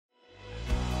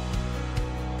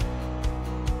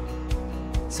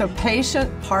So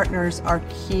patient partners are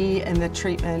key in the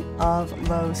treatment of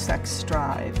low sex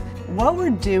drive. What we're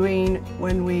doing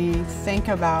when we think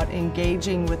about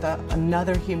engaging with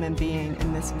another human being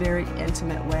in this very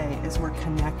intimate way is we're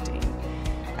connecting.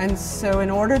 And so in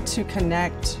order to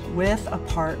connect with a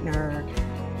partner,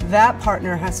 that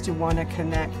partner has to want to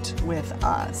connect with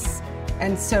us.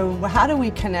 And so how do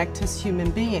we connect as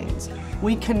human beings?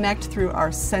 We connect through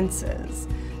our senses.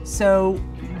 So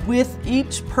with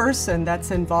each person that's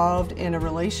involved in a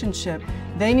relationship,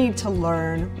 they need to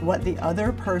learn what the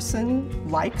other person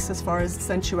likes as far as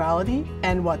sensuality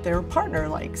and what their partner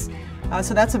likes.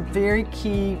 So that's a very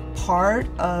key part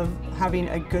of having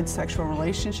a good sexual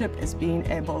relationship, is being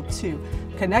able to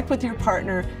connect with your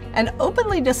partner and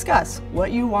openly discuss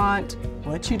what you want,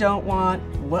 what you don't want,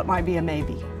 what might be a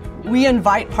maybe. We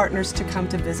invite partners to come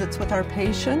to visits with our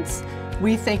patients.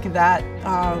 We think that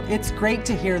it's great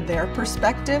to hear their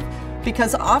perspective,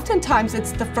 because oftentimes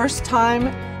it's the first time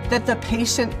that the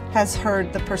patient has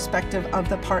heard the perspective of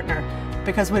the partner,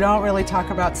 because we don't really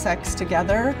talk about sex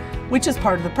together, which is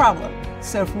part of the problem.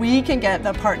 So if we can get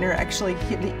the partner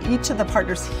each of the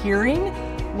partners hearing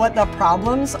what the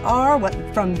problems are,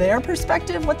 from their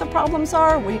perspective what the problems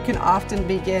are, we can often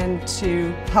begin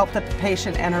to help the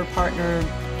patient and her partner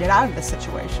get out of the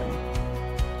situation.